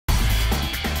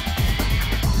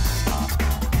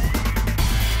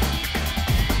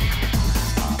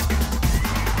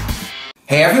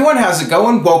Hey everyone, how's it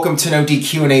going? Welcome to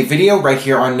NoDQ&A video right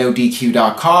here on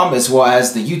NoDQ.com, as well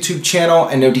as the YouTube channel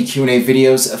and NoDQ&A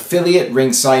videos affiliate,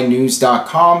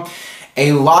 ringsidenews.com.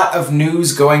 A lot of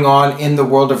news going on in the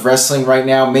world of wrestling right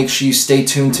now. Make sure you stay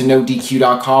tuned to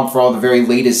NoDQ.com for all the very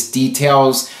latest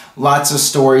details. Lots of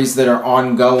stories that are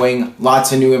ongoing,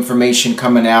 lots of new information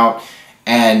coming out,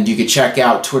 and you can check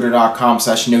out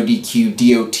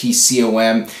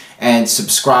twitter.com/NoDQ.com and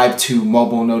subscribe to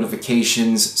mobile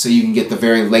notifications so you can get the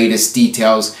very latest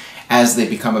details as they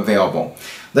become available.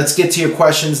 Let's get to your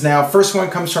questions now. First one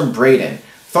comes from Braden.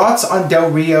 Thoughts on Del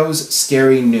Rio's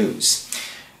scary news?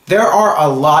 There are a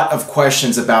lot of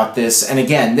questions about this, and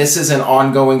again, this is an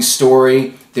ongoing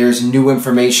story. There's new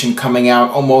information coming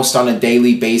out almost on a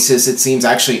daily basis. It seems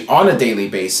actually on a daily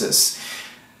basis.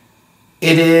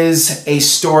 It is a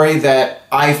story that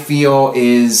I feel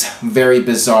is very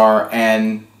bizarre,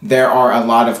 and there are a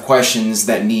lot of questions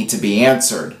that need to be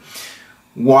answered.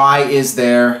 Why is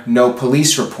there no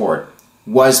police report?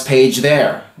 Was Paige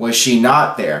there? Was she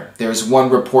not there? There's one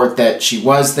report that she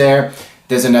was there.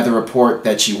 There's another report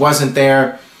that she wasn't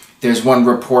there. There's one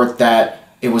report that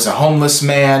it was a homeless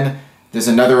man. There's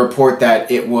another report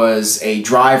that it was a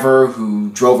driver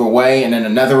who drove away, and then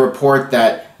another report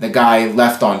that the guy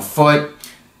left on foot.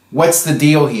 What's the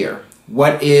deal here?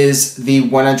 What is the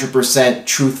 100%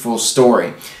 truthful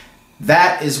story?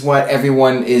 That is what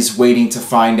everyone is waiting to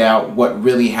find out, what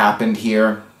really happened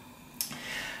here.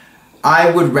 I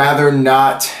would rather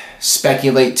not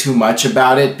speculate too much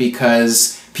about it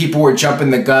because people were jumping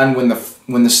the gun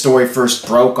when the story first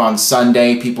broke on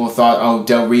Sunday. People thought, oh,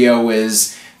 Del Rio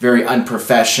is very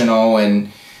unprofessional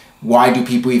and why do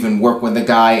people even work with the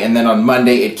guy? And then on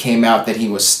Monday it came out that he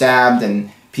was stabbed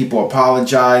and people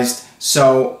apologized.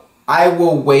 So I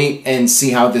will wait and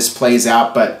see how this plays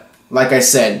out, but like I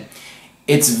said,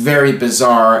 it's very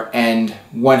bizarre and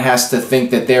one has to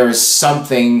think that there is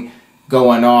something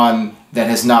going on that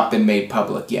has not been made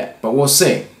public yet, but we'll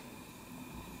see.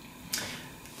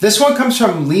 This one comes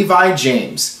from Levi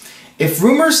James. If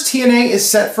rumors TNA is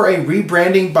set for a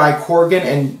rebranding by Corgan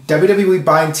and WWE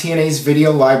buying TNA's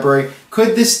video library,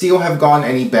 could this deal have gone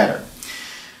any better?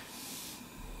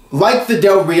 Like the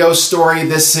Del Rio story,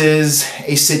 this is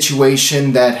a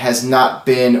situation that has not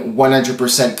been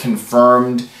 100%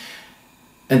 confirmed.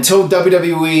 Until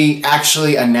WWE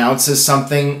actually announces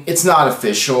something, it's not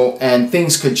official and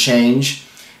things could change.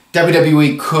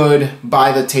 WWE could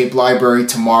buy the tape library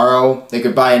tomorrow. They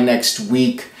could buy it next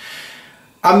week.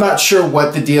 I'm not sure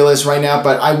what the deal is right now,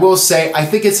 but I will say I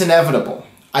think it's inevitable.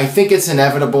 I think it's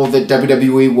inevitable that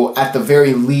WWE will at the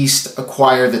very least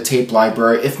acquire the tape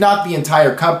library, if not the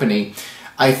entire company.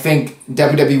 I think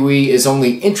WWE is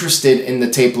only interested in the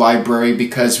tape library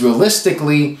because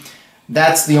realistically,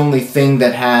 that's the only thing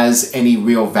that has any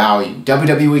real value.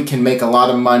 WWE can make a lot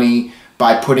of money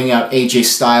by putting out AJ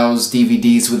Styles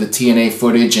DVDs with the TNA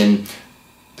footage and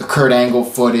the Kurt Angle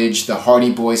footage, the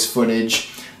Hardy Boys footage.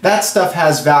 That stuff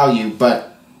has value,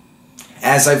 but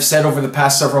as I've said over the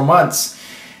past several months,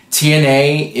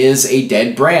 TNA is a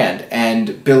dead brand,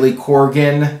 and Billy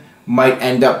Corgan might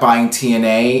end up buying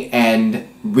TNA and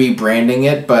rebranding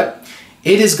it, but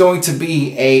it is going to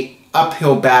be an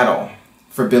uphill battle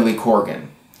for Billy Corgan.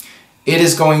 It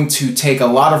is going to take a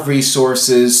lot of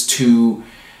resources to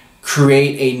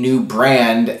create a new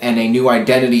brand and a new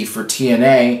identity for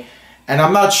TNA, and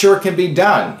I'm not sure it can be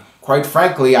done. Quite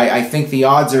frankly, I think the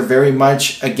odds are very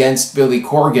much against Billy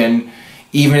Corgan,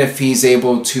 even if he's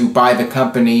able to buy the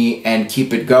company and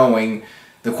keep it going.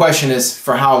 The question is,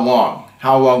 for how long?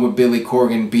 How long would Billy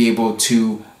Corgan be able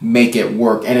to make it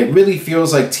work? And it really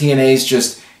feels like TNA is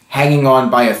just hanging on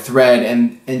by a thread,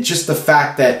 and just the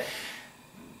fact that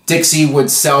Dixie would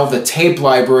sell the tape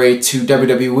library to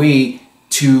WWE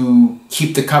to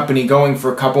keep the company going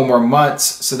for a couple more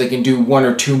months so they can do one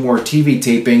or two more TV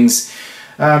tapings,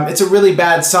 it's a really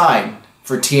bad sign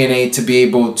for TNA to be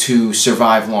able to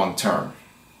survive long term.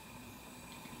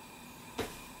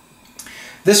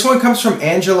 This one comes from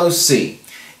Angelo C.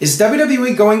 Is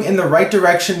WWE going in the right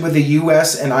direction with the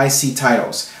US and IC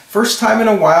titles? First time in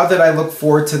a while that I look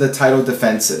forward to the title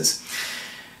defenses.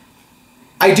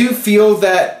 I do feel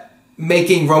that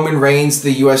making Roman Reigns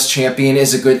the US champion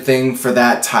is a good thing for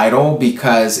that title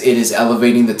because it is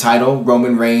elevating the title.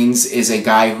 Roman Reigns is a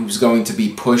guy who's going to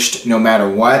be pushed no matter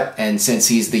what, and since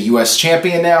he's the US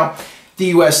champion now,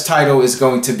 the US title is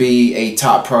going to be a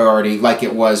top priority like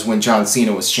it was when John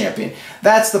Cena was champion.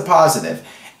 That's the positive.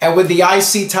 And with the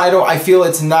IC title, I feel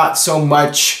it's not so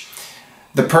much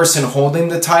the person holding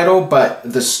the title, but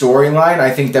the storyline.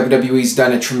 I think WWE's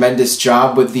done a tremendous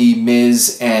job with the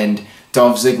Miz and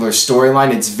Dolph Ziggler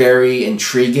storyline. It's very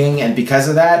intriguing, and because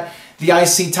of that, the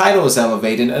IC title is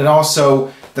elevated, and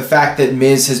also the fact that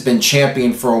Miz has been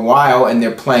champion for a while and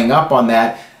they're playing up on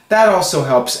that, that also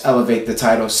helps elevate the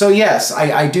title. So yes,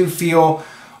 I do feel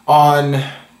on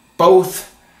both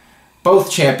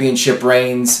championship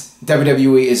reigns,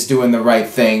 WWE is doing the right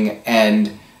thing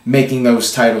and making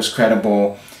those titles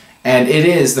credible. And it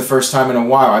is the first time in a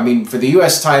while. I mean, for the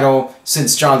US title,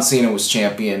 since John Cena was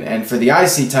champion, and for the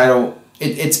IC title,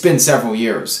 it's been several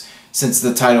years since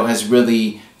the title has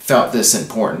really felt this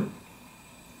important.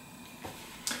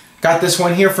 Got this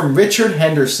one here from Richard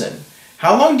Henderson.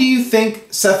 How do you think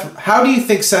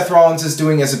Seth Rollins is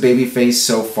doing as a babyface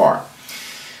so far?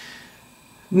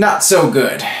 Not so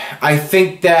good. I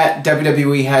think that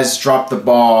WWE has dropped the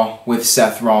ball with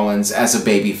Seth Rollins as a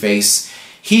babyface.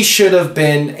 He should have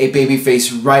been a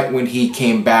babyface right when he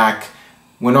came back,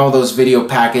 when all those video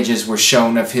packages were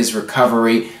shown of his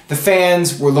recovery. The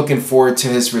fans were looking forward to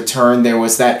his return. There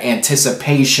was that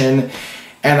anticipation,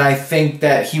 and I think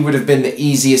that he would have been the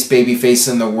easiest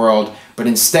babyface in the world. But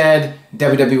instead,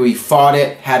 WWE fought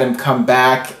it, had him come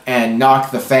back and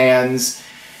knock the fans.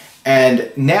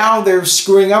 And now they're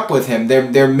screwing up with him.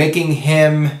 They're making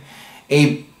him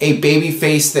a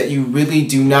babyface that you really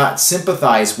do not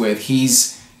sympathize with.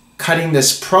 He's cutting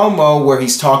this promo where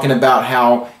he's talking about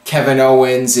how Kevin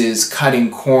Owens is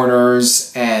cutting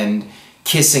corners and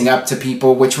kissing up to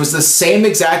people, which was the same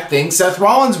exact thing Seth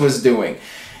Rollins was doing.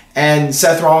 And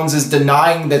Seth Rollins is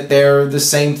denying that they're the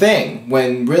same thing,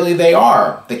 when really they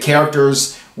are. The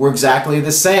characters were exactly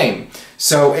the same.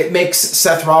 So it makes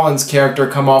Seth Rollins' character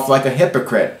come off like a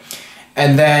hypocrite.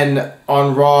 And then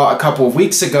on Raw a couple of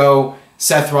weeks ago,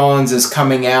 Seth Rollins is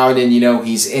coming out and,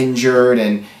 he's injured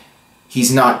and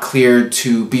he's not cleared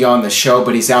to be on the show,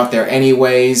 but he's out there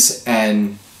anyways,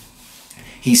 and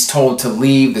he's told to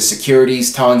leave. The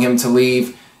security's telling him to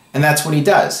leave, and that's what he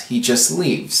does. He just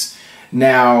leaves.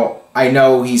 Now, I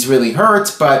know he's really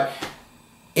hurt, but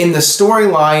in the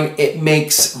storyline, it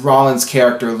makes Rollins'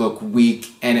 character look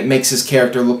weak, and it makes his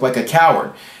character look like a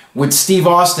coward. Would Steve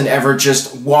Austin ever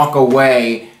just walk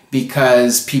away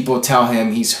because people tell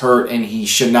him he's hurt and he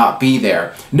should not be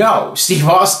there? No, Steve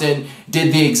Austin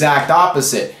did the exact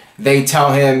opposite. They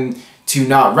tell him to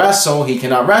not wrestle, he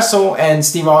cannot wrestle, and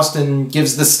Steve Austin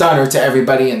gives the stunner to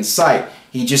everybody in sight.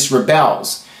 He just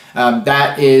rebels.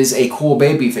 That is a cool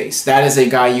babyface. That is a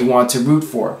guy you want to root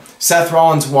for. Seth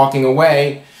Rollins walking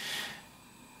away,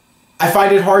 I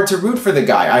find it hard to root for the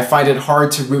guy. I find it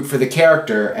hard to root for the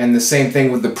character. And the same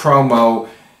thing with the promo,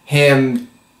 him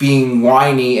being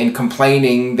whiny and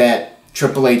complaining that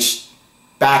Triple H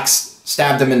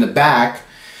stabbed him in the back.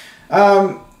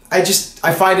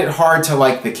 I find it hard to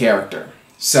like the character.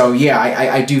 So yeah,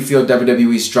 I do feel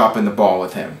WWE's dropping the ball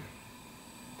with him.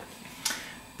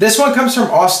 This one comes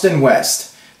from Austin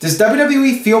West. Does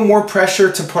WWE feel more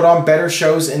pressure to put on better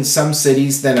shows in some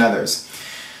cities than others?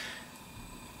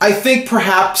 I think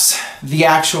perhaps the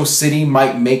actual city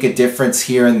might make a difference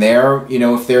here and there.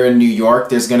 If they're in New York,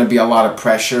 there's going to be a lot of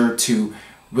pressure to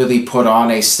really put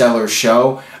on a stellar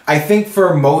show. I think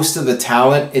for most of the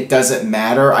talent, it doesn't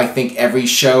matter. I think every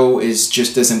show is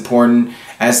just as important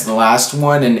as the last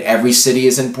one, and every city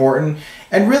is important.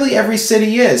 And really, every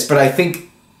city is. But I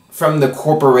think from the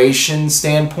corporation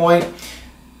standpoint,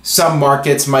 some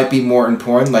markets might be more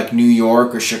important, like New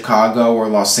York or Chicago or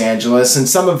Los Angeles, and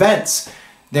some events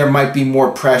there might be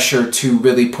more pressure to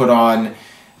really put on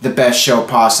the best show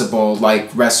possible,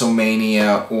 like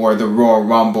WrestleMania or the Royal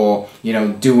Rumble,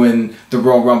 doing the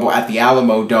Royal Rumble at the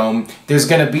Alamo Dome. There's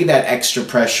going to be that extra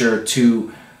pressure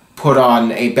to put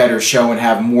on a better show and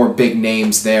have more big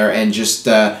names there and just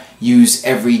use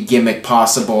every gimmick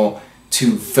possible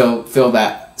to fill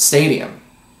that stadium.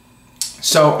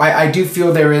 So I do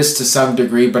feel there is to some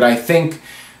degree, but I think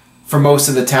for most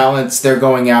of the talents, they're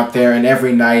going out there and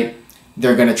every night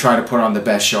they're going to try to put on the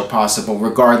best show possible,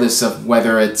 regardless of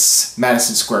whether it's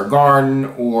Madison Square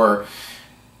Garden or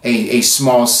a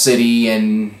small city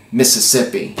in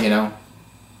Mississippi,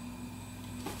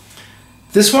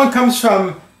 This one comes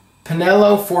from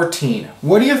Pinello14.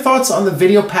 What are your thoughts on the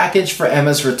video package for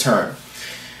Emma's return?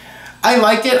 I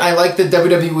like it. I like that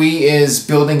WWE is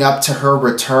building up to her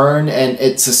return, and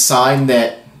it's a sign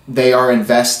that they are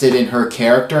invested in her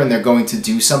character and they're going to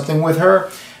do something with her.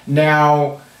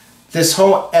 Now, this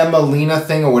whole Emmalina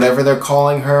thing, or whatever they're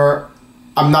calling her,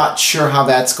 I'm not sure how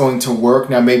that's going to work.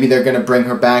 Now, maybe they're going to bring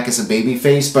her back as a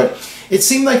babyface, but it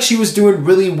seemed like she was doing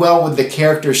really well with the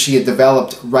character she had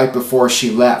developed right before she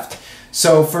left.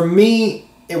 So for me,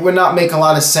 it would not make a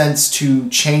lot of sense to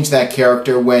change that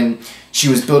character when she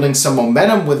was building some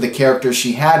momentum with the character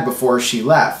she had before she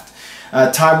left.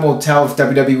 Time will tell if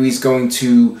WWE is going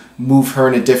to move her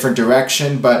in a different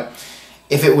direction, but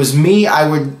if it was me, I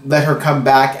would let her come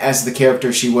back as the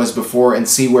character she was before and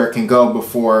see where it can go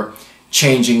before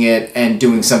changing it and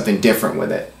doing something different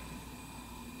with it.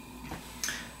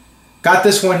 Got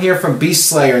this one here from Beast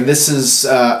Slayer, and this is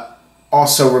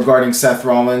also regarding Seth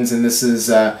Rollins, and this is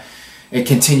a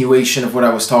continuation of what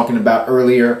I was talking about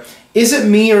earlier. Is it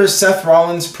me, or is Seth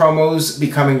Rollins' promos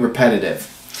becoming repetitive?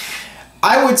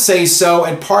 I would say so,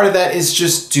 and part of that is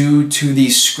just due to the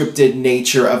scripted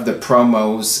nature of the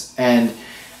promos, and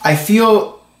I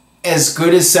feel as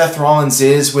good as Seth Rollins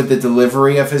is with the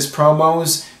delivery of his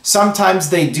promos, sometimes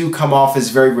they do come off as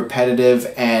very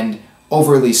repetitive and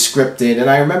overly scripted. And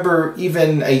I remember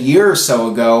even a year or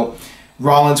so ago,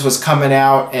 Rollins was coming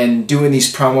out and doing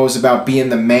these promos about being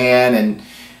the man, and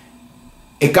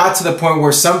it got to the point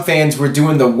where some fans were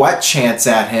doing the what chants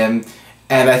at him,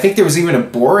 and I think there was even a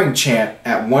boring chant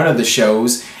at one of the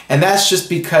shows, and that's just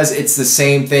because it's the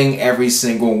same thing every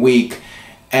single week.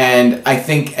 And I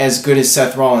think as good as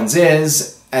Seth Rollins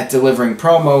is at delivering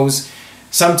promos,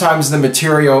 sometimes the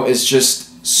material is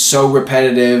just so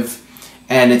repetitive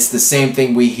and it's the same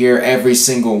thing we hear every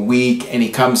single week, and he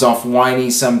comes off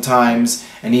whiny sometimes,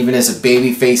 and even as a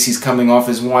babyface he's coming off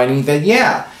as whiny, that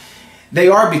yeah, they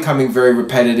are becoming very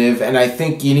repetitive, and I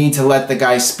think you need to let the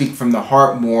guy speak from the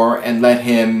heart more and let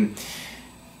him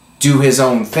do his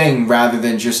own thing rather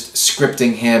than just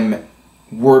scripting him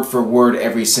word for word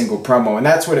every single promo. And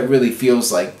that's what it really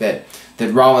feels like, that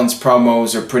Rollins'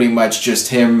 promos are pretty much just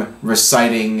him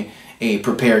reciting a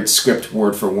prepared script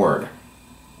word for word.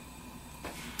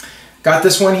 Got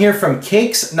this one here from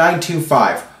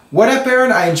Cakes925. What up,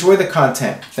 Aaron? I enjoy the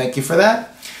content. Thank you for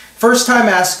that. First time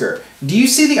asker. Do you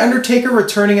see The Undertaker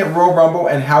returning at Royal Rumble,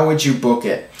 and how would you book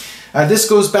it? This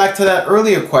goes back to that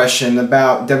earlier question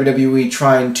about WWE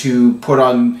trying to put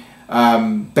on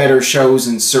better shows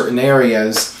in certain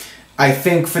areas. I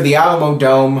think for the Alamo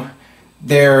Dome,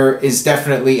 there is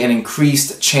definitely an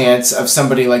increased chance of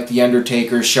somebody like The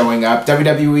Undertaker showing up.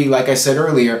 WWE, like I said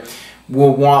earlier,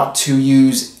 will want to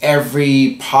use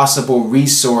every possible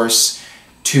resource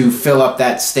to fill up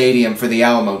that stadium for the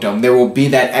Alamo Dome. There will be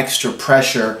that extra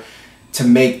pressure to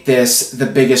make this the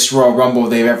biggest Royal Rumble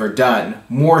they've ever done,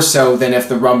 more so than if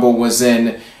the Rumble was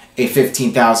in a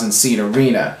 15,000 seat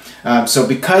arena. So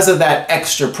because of that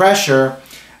extra pressure,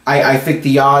 I think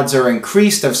the odds are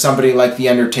increased of somebody like The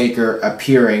Undertaker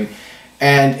appearing.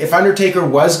 And if Undertaker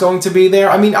was going to be there,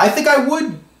 I mean, I think I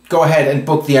would go ahead and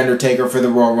book The Undertaker for the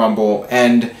Royal Rumble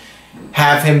and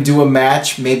have him do a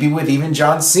match, maybe with even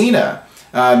John Cena.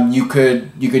 You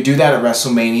could do that at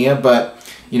WrestleMania, but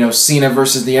you know, Cena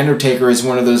versus The Undertaker is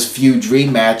one of those few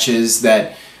dream matches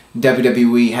that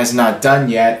WWE has not done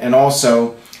yet. And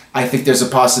also, I think there's a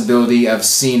possibility of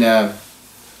Cena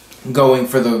going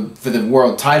for the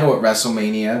world title at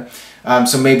WrestleMania.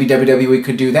 So maybe WWE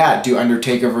could do that, do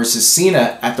Undertaker versus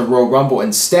Cena at the Royal Rumble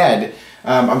instead.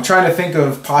 I'm trying to think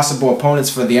of possible opponents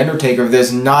for The Undertaker.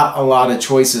 There's not a lot of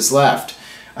choices left.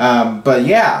 But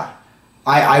yeah,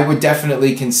 I would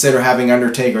definitely consider having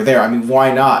Undertaker there. I mean,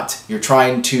 why not? You're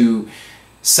trying to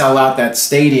sell out that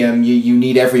stadium. You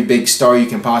need every big star you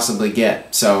can possibly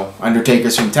get. So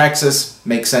Undertaker's from Texas.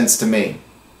 Makes sense to me.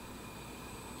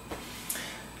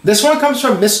 This one comes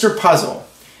from Mr. Puzzle.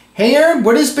 Hey Aaron,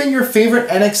 what has been your favorite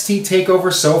NXT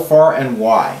takeover so far and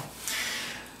why?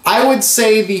 I would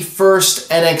say the first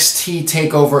NXT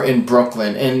takeover in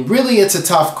Brooklyn, and really it's a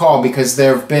tough call because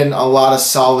there have been a lot of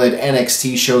solid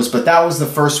NXT shows, but that was the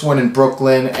first one in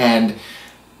Brooklyn, and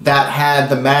that had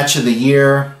the match of the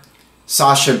year,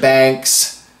 Sasha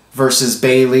Banks versus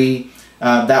Bayley.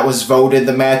 That was voted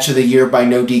the match of the year by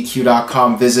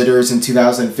NoDQ.com visitors in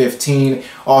 2015.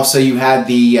 Also, you had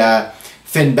the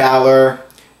Finn Balor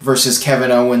versus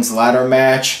Kevin Owens ladder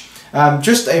match.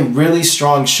 Just a really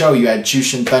strong show. You had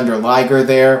Jushin Thunder Liger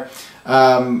there.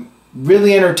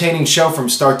 Really entertaining show from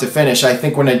start to finish. I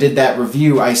think when I did that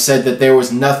review, I said that there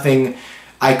was nothing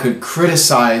I could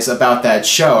criticize about that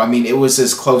show. I mean, it was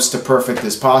as close to perfect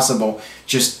as possible.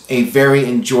 Just a very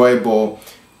enjoyable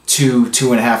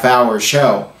 2.5 hour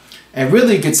show. And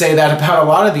really you could say that about a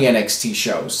lot of the NXT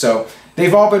shows. So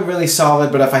they've all been really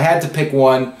solid, but if I had to pick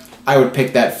one, I would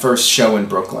pick that first show in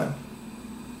Brooklyn.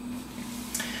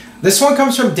 This one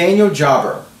comes from Daniel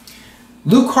Jobber.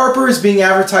 Luke Harper is being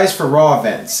advertised for Raw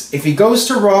events. If he goes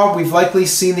to Raw, we've likely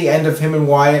seen the end of him and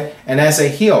Wyatt, and as a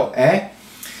heel, eh?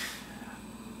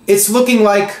 It's looking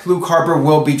like Luke Harper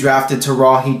will be drafted to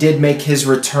Raw. He did make his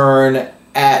return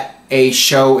at a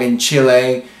show in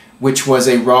Chile, which was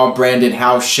a Raw branded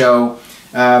house show.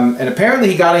 And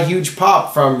apparently he got a huge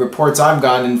pop from reports I've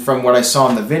gotten and from what I saw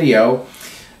in the video.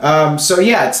 So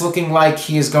yeah, it's looking like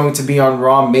he is going to be on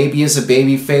Raw, maybe as a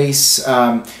babyface,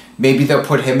 Maybe they'll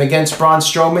put him against Braun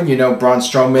Strowman. You know, Braun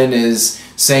Strowman is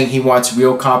saying he wants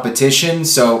real competition,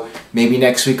 so maybe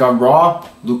next week on Raw,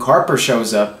 Luke Harper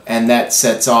shows up, and that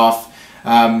sets off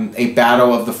a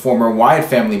battle of the former Wyatt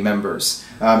family members.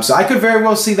 So I could very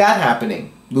well see that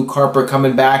happening. Luke Harper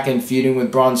coming back and feuding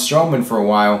with Braun Strowman for a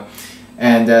while,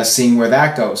 and seeing where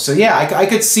that goes. So yeah, I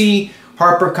could see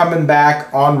Harper coming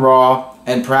back on Raw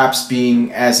and perhaps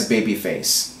being as a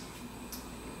babyface.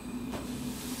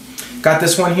 Got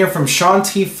this one here from Sean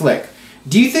T. Flick.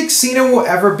 Do you think Cena will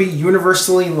ever be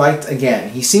universally liked again?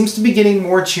 He seems to be getting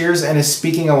more cheers and is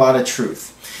speaking a lot of truth.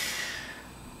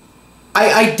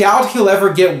 I doubt he'll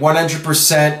ever get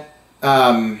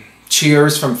 100%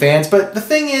 cheers from fans, but the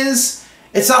thing is,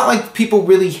 it's not like people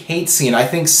really hate Cena. I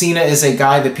think Cena is a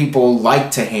guy that people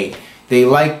like to hate. They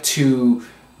like to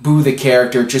boo the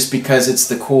character just because it's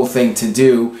the cool thing to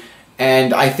do.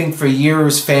 And I think for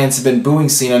years fans have been booing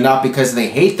Cena not because they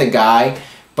hate the guy,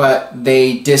 but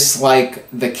they dislike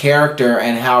the character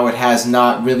and how it has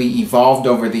not really evolved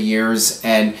over the years,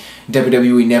 and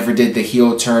WWE never did the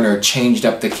heel turn or changed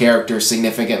up the character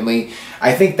significantly.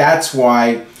 I think that's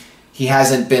why he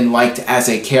hasn't been liked as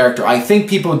a character. I think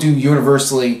people do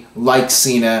universally like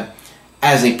Cena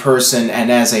as a person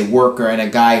and as a worker and a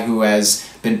guy who has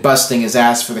been busting his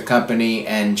ass for the company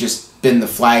and just been the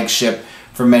flagship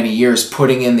for many years,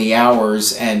 putting in the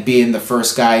hours and being the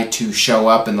first guy to show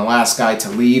up and the last guy to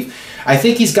leave. I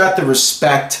think he's got the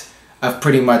respect of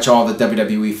pretty much all the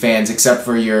WWE fans, except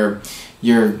for your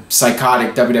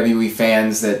psychotic WWE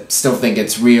fans that still think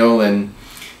it's real and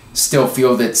still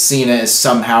feel that Cena is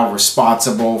somehow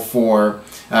responsible for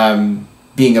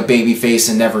being a babyface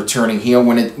and never turning heel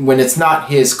when it's not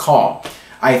his call.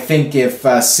 I think if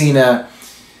Cena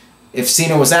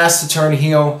was asked to turn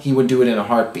heel, he would do it in a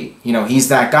heartbeat. You know, he's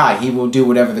that guy. He will do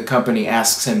whatever the company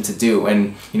asks him to do.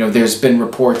 And, you know, there's been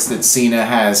reports that Cena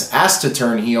has asked to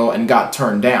turn heel and got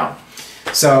turned down.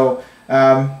 So,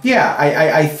 yeah,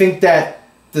 I think that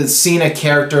the Cena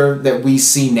character that we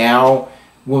see now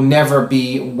will never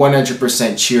be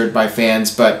 100% cheered by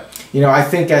fans. But, you know, I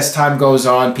think as time goes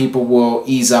on, people will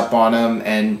ease up on him,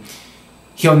 and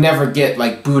he'll never get,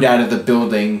 like, booed out of the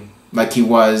building like he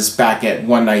was back at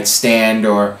One Night Stand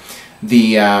or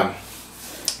the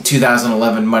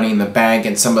 2011 Money in the Bank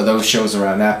and some of those shows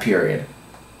around that period.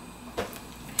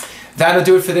 That'll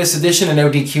do it for this edition of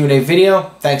NoDQ&A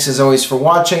video. Thanks as always for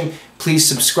watching. Please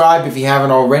subscribe if you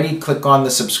haven't already. Click on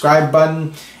the subscribe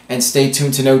button and stay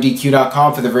tuned to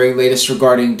NoDQ.com for the very latest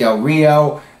regarding Del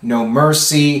Rio, No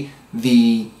Mercy,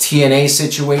 the TNA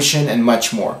situation, and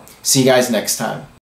much more. See you guys next time.